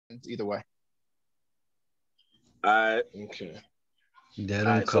either way. All right. Okay. That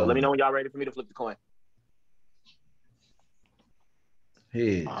All I'm right. So let me cold. know when y'all ready for me to flip the coin.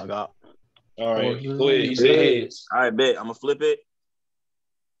 Heads. I got All right. Go ahead. He horses said Hey. heads. All right, bet. I'm gonna flip it.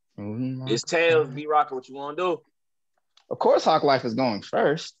 moving It's like a tails. fire. B Rocker. What you wanna do? Of course, Hawk Life is going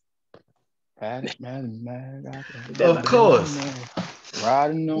first. Mad, mad, mad, Bet, Of bet, bet. course.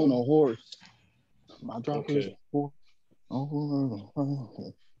 riding on a horse. My drop is Okay. four. Oh,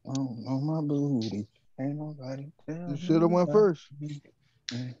 on my booty. Ain't nobody tell You should have me went about first. me.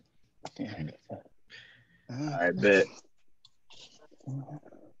 All right, bet.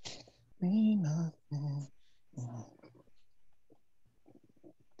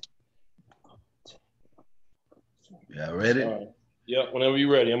 Y'all ready? All right. Yep. Whenever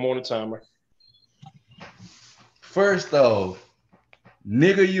you're ready, I'm on the timer. First off,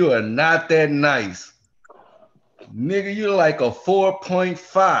 nigga, you are not that nice. Nigga, you're like a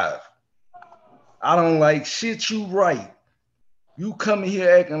 4.5. I don't like shit you right. You coming here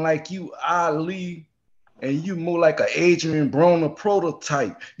acting like you Ali and you more like a Adrian Broner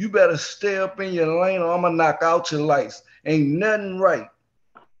prototype. You better stay up in your lane or I'm gonna knock out your lights. Ain't nothing right.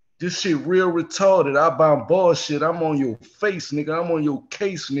 This shit real retarded. I buy bullshit. I'm on your face, nigga. I'm on your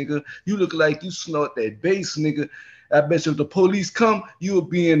case, nigga. You look like you snort that bass, nigga. I bet you if the police come, you'll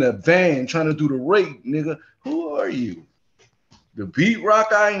be in a van trying to do the rape, nigga. Who are you? The beat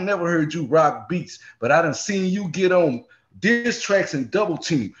rock? I ain't never heard you rock beats, but I done seen you get on diss tracks and double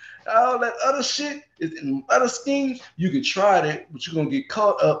team. All that other shit, other schemes, you can try that, but you're gonna get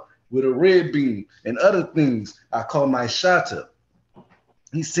caught up with a red beam and other things I call my shot up.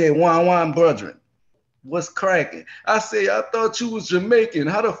 He said, "Wine, brethren, what's cracking?" I say, "I thought you was Jamaican.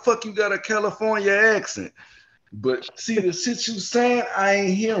 How the fuck you got a California accent?" But see, the shit you saying, I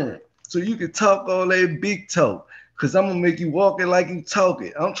ain't hearing. So you can talk all that big talk, cause I'm gonna make you walk it like you talk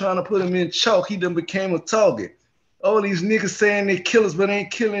it. I'm trying to put him in chalk. He done became a target. All these niggas saying they killers, but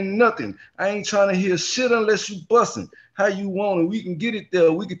ain't killing nothing. I ain't trying to hear shit unless you busting. How you want it? We can get it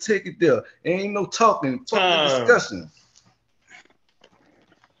there. We can take it there. Ain't no talking. Fuck the Time. discussion.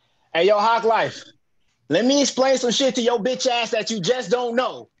 Hey, yo, Hawk Life. Let me explain some shit to your bitch ass that you just don't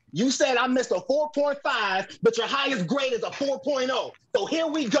know. You said I missed a 4.5, but your highest grade is a 4.0. So here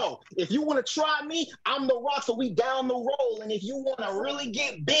we go. If you want to try me, I'm the rock, so we down the roll. And if you want to really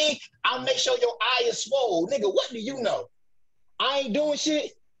get big, I'll make sure your eye is swole. Nigga, what do you know? I ain't doing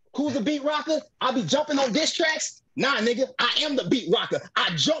shit. Who's the beat rocker? I be jumping on diss tracks. Nah, nigga, I am the beat rocker.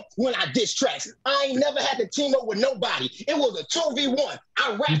 I jump when I diss tracks. I ain't never had to team up with nobody. It was a 2v1.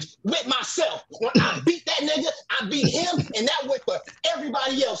 I rapped with myself. When I beat that nigga, I beat him, and that went for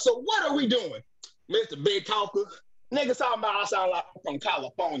everybody else. So what are we doing? Mr. Big Talker, niggas talking about I sound like I'm from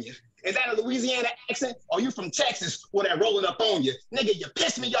California. Is that a Louisiana accent? Or you from Texas where they're rolling up on you? Nigga, you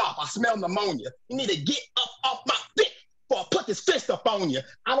piss me off. I smell pneumonia. You need to get up off my dick before I put this fist up on you.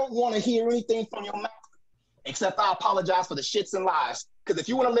 I don't want to hear anything from your mouth. Except I apologize for the shits and lies. Because if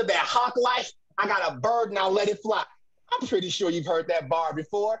you want to live that hawk life, I got a bird and I'll let it fly. I'm pretty sure you've heard that bar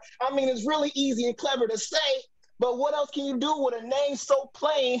before. I mean, it's really easy and clever to say, but what else can you do with a name so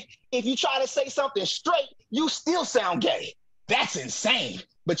plain? If you try to say something straight, you still sound gay. That's insane.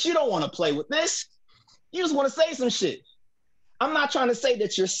 But you don't want to play with this. You just want to say some shit. I'm not trying to say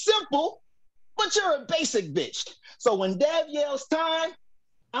that you're simple, but you're a basic bitch. So when Dev yells time,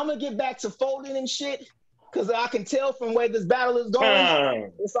 I'm going to get back to folding and shit. Because I can tell from where this battle is going,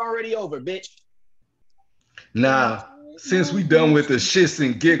 it's already over, bitch. Now, since we done with the shits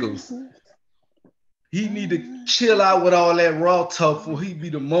and giggles, he need to chill out with all that raw talk for he be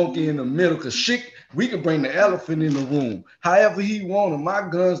the monkey in the middle. Cause shit, we can bring the elephant in the room. However he want them. My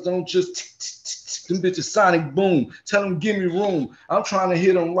guns don't just them bitches sonic boom. Tell him give me room. I'm trying to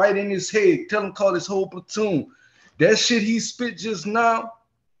hit him right in his head. Tell him call his whole platoon. That shit he spit just now,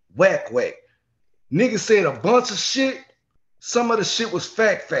 whack. Niggas said a bunch of shit. Some of the shit was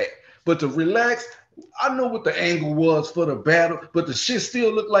fact. But to relax, I know what the angle was for the battle, but the shit still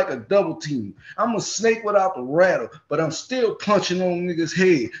looked like a double team. I'm a snake without the rattle, but I'm still punching on niggas'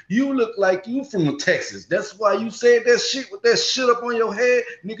 head. You look like you from Texas. That's why you said that shit with that shit up on your head.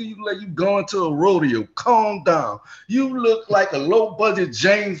 Nigga, you like you going to a rodeo. Calm down. You look like a low-budget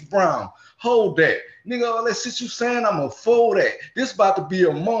James Brown. Hold that. Nigga, all that shit you saying, I'ma fold that. This about to be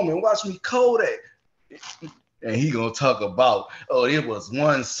a moment. Watch me code that. And he gonna talk about, oh, it was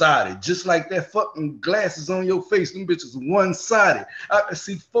one-sided. Just like that fucking glasses on your face. Them bitches one-sided. I can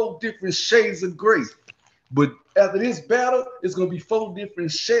see 4 different shades of gray. But after this battle, it's gonna be 4 different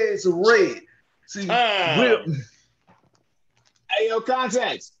shades of red. See, real. Hey, yo,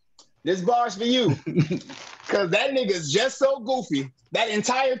 Context. This bar's for you. Because that nigga's just so goofy. That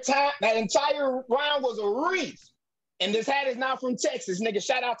entire round was a wreath. And this hat is not from Texas, nigga.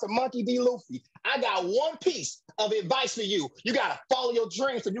 Shout out to Monkey D. Luffy. I got one piece of advice for you. You got to follow your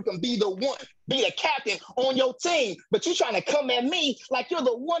dreams so you can be the one, be the captain on your team. But you trying to come at me like you're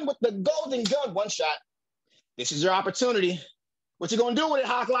the one with the golden gun. One shot. This is your opportunity. What you going to do with it,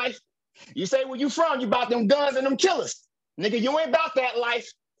 Hawk Life? You say where you from, you about them guns and them killers. Nigga, you ain't about that life.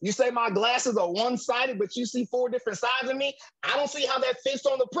 You say my glasses are one-sided, but you see 4 different sides of me. I don't see how that fits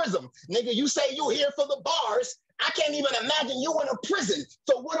on the prism. Nigga, you say you here for the bars. I can't even imagine you in a prison.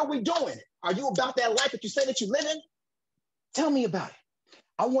 So what are we doing? Are you about that life that you say that you live in? Tell me about it.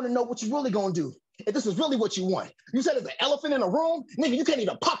 I want to know what you really gonna do. If this is really what you want. You said there's an elephant in a room? Nigga, you can't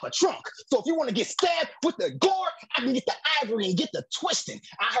even pop a trunk. So if you want to get stabbed with the gore, I can get the ivory and get the twisting.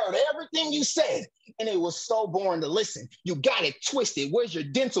 I heard everything you said, and it was so boring to listen. You got it twisted. Where's your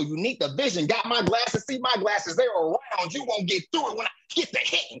dental? You need the vision. Got my glasses. See my glasses. They're around. You won't get through it when I get the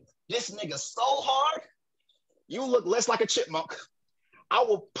hitting. This nigga so hard, you look less like a chipmunk. I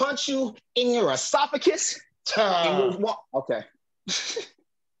will punch you in your esophagus. And we'll walk. Okay.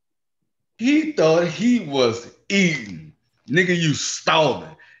 He thought he was eating. Nigga, you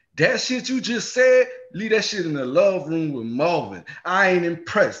stalling. That shit you just said, leave that shit in the love room with Marvin. I ain't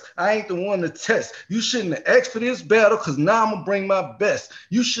impressed. I ain't the one to test. You shouldn't have asked for this battle because now I'm going to bring my best.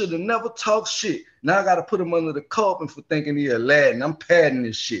 You should have never talked shit. Now I got to put him under the coffin for thinking he Aladdin. I'm padding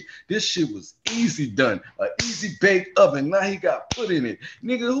this shit. This shit was easy done. An easy baked oven. Now he got put in it.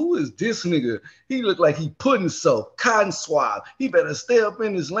 Nigga, who is this nigga? He look like he pudding soap, cotton swab. He better stay up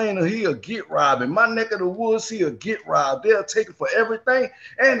in his lane or he'll get robbed. In my neck of the woods, he'll get robbed. They'll take it for everything.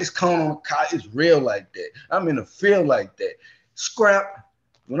 And it's cone on the cot. It's real like that. I'm in a field like that. Scrap.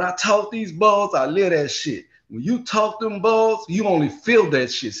 When I talk these balls, I live that shit. When you talk them balls, you only feel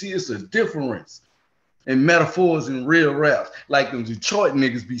that shit. See, it's a difference in metaphors and real raps. Like them Detroit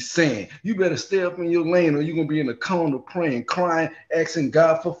niggas be saying, you better stay up in your lane or you're going to be in the corner praying, crying, asking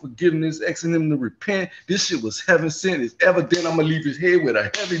God for forgiveness, asking him to repent. This shit was heaven sent. It's evident I'm going to leave his head with a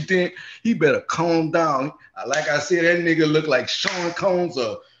heavy dent. He better calm down. Like I said, that nigga look like Sean Combs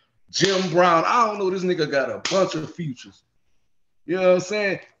or Jim Brown. I don't know. This nigga got a bunch of features. You know what I'm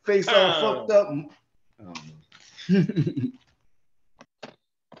saying? Face all fucked up. I don't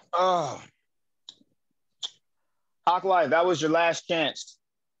know. Hawk Life, that was your last chance.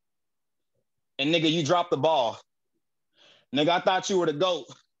 And nigga, you dropped the ball. Nigga, I thought you were the GOAT.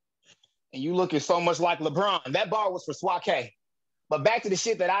 And you looking so much like LeBron. That bar was for Swake. But back to the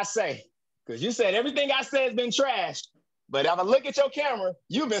shit that I say. Because you said everything I said has been trashed. But if I look at your camera,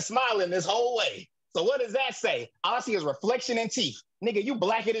 you've been smiling this whole way. So what does that say? All I see is reflection and teeth. Nigga, you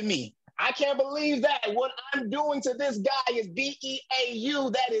blacker than me. I can't believe that. What I'm doing to this guy is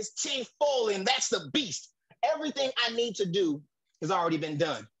BEAU. That is teeth falling. That's the beast. Everything I need to do has already been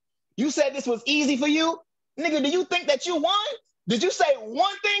done. You said this was easy for you? Nigga, do you think that you won? Did you say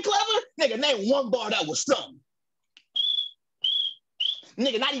one thing clever? Nigga, name one bar that was something.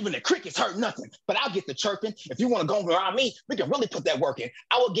 Nigga, not even the crickets hurt nothing, but I'll get the chirping. If you want to go around me, we can really put that work in.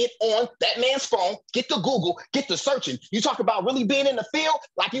 I will get on that man's phone, get the Google, get the searching. You talk about really being in the field,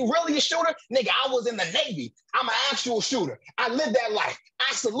 like you really a shooter? Nigga, I was in the Navy. I'm an actual shooter. I lived that life.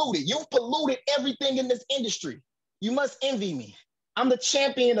 I salute it. You've polluted everything in this industry. You must envy me. I'm the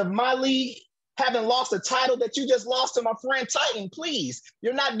champion of my league, having lost a title that you just lost to my friend Titan. Please,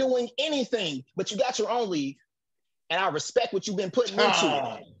 you're not doing anything, but you got your own league. And I respect what you've been putting into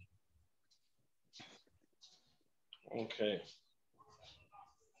it. Okay.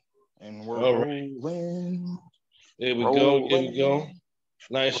 And we're rolling. There we go. There we go.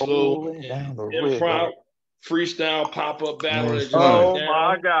 Nice little improv, freestyle pop-up battle. Oh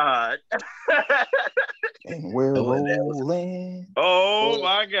my God. And we're rolling. Oh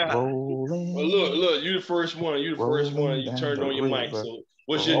my God. Rolling. Well, look, you the first one. You the first one. You turned on your mic. So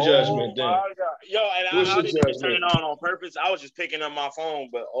what's your Oh judgment then? my God. Yo, and I didn't even turn it on purpose. I was just picking up my phone,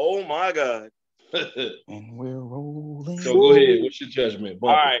 but oh my God. And we're rolling. So go ahead. What's your judgment? All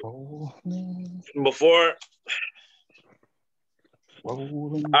right. Before. All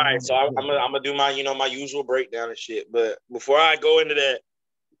right, so I'm gonna do my my usual breakdown and shit. But before I go into that,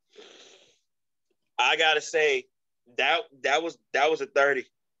 I gotta say that was a 30.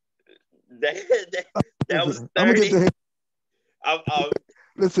 That was 30.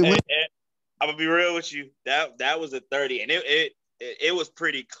 Listen, and I'm gonna be real with you. That was a 30, and it was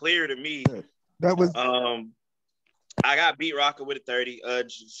pretty clear to me. That was I got beat Rocker with a 30.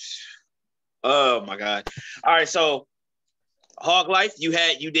 Oh my God. All right, so Hog Life, you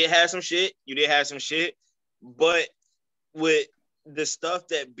did have some shit. You did have some shit, but with the stuff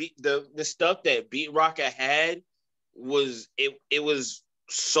that Beat Rocker had was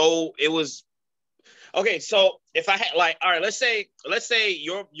okay. So if I had like, all right, let's say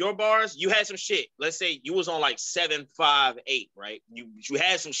your bars, you had some shit. Let's say you was on like 7, 5, 8, right? You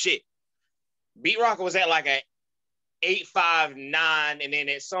had some shit. Beat Rocker was at like a 8, 5, 9, and then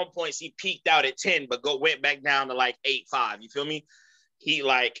at some points he peaked out at 10, but went back down to like 8, 5. You feel me? He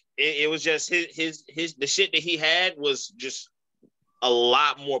like it was just his the shit that he had was just a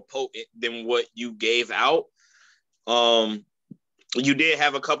lot more potent than what you gave out. You did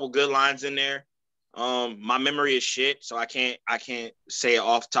have a couple good lines in there. My memory is shit, so I can't say it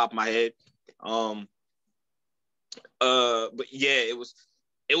off the top of my head. But yeah, it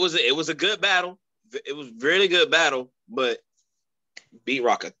was a good battle. It was really good battle, but Beat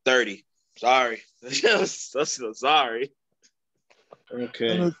Rocker 30. Sorry. So sorry.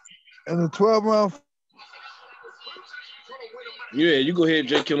 Okay. And the 12 round. Yeah, you go ahead,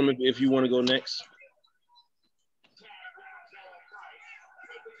 Jay Killam, if you want to go next.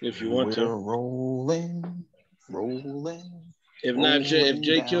 If you want to. Rolling. If not, if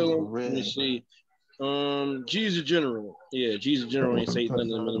Jay Killam, let me see. G's General. Yeah, G's General ain't say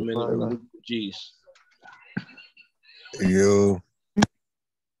nothing in a minute. G's. Yo.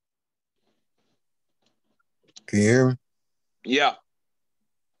 Can you hear me? Yeah.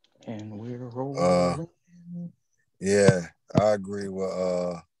 And we're rolling. Yeah, I agree with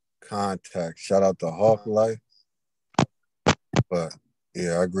Contact. Shout out to Hawk Life. But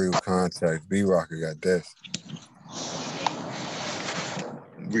yeah, I agree with Contact. B-Rocker got this.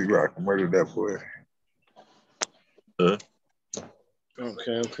 B-Rocker murdered that boy.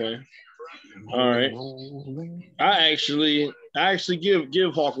 Okay. All right. I actually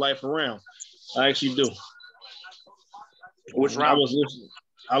give Hawk Life a round. I actually do. Which round?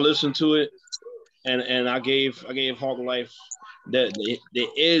 I listened to it, and I gave Hawk Life the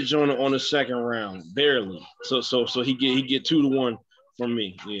edge on the second round, barely. So he get 2-1 from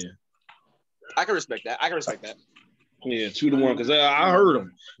me. Yeah. I can respect that. Yeah, 2-1 because I heard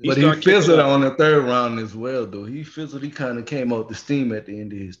him. But he fizzled on the third round as well, though. He fizzled. He kind of came out the steam at the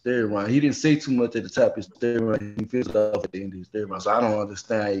end of his third round. He didn't say too much at the top of his third round. He fizzled off at the end of his third round. So I don't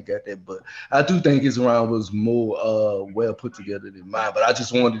understand how he got that. But I do think his round was more well put together than mine. But I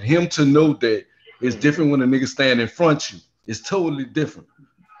just wanted him to know that it's different when a nigga stand in front of you. It's totally different.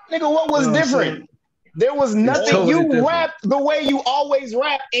 Nigga, what was different? There was nothing. Totally you different. rapped the way you always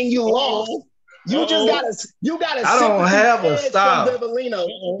rap, and you lost. You got a I don't have a style. From Devolino.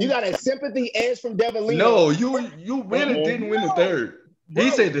 You got a sympathy edge from Devolino. No, you really didn't win the third. He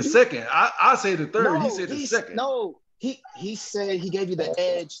said the second. I say the third. He said the second. No, he said he gave you the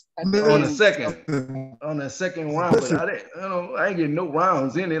edge on the second. On the second round, but I ain't getting no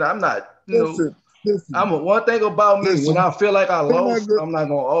rounds in it. I'm not, Listen. One thing about me, when I feel like I lost, I'm not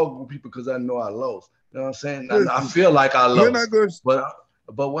gonna argue with people because I know I lost. You know what I'm saying? I feel like I lost.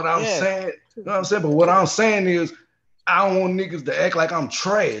 But what I'm saying, you know what I'm saying? But what I'm saying is, I don't want niggas to act like I'm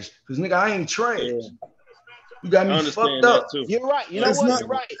trash. Because nigga, I ain't trash. You got me fucked up. You're right. You know what? You're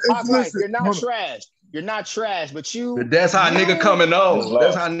right. You're not trash. You're not trash, but that's how nigga coming on.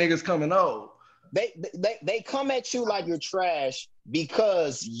 That's how niggas coming on. They come at you like you're trash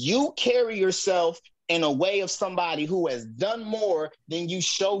because you carry yourself in a way of somebody who has done more than you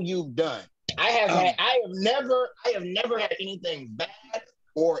show you've done. I have never had anything bad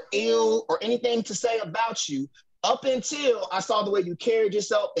or ill or anything to say about you up until I saw the way you carried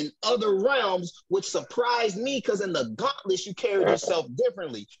yourself in other realms, which surprised me because in the gauntlets you carried yourself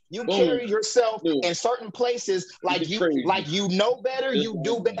differently. You carry yourself in certain places like you know better, you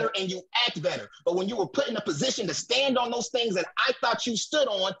do better, and you act better. But when you were put in a position to stand on those things that I thought you stood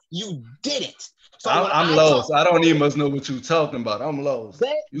on, you didn't. So I'm lost. I don't even must know what you're talking about. I'm lost.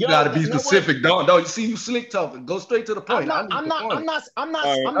 You got to be specific. Don't you see you slick talking? Go straight to the point. I'm not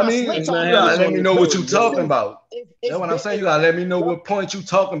slick talking. You gotta let me know what you're talking about. That's what I'm saying. You gotta let me know what point you're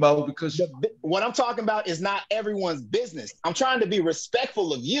talking about because what I'm talking about is not everyone's business. I'm trying to be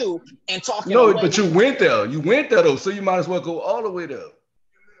respectful of you and talking. No, but you went there. You went there though, so you might as well go all the way there.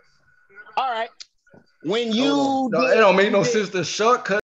 All right. When you it don't make no sense to shortcut.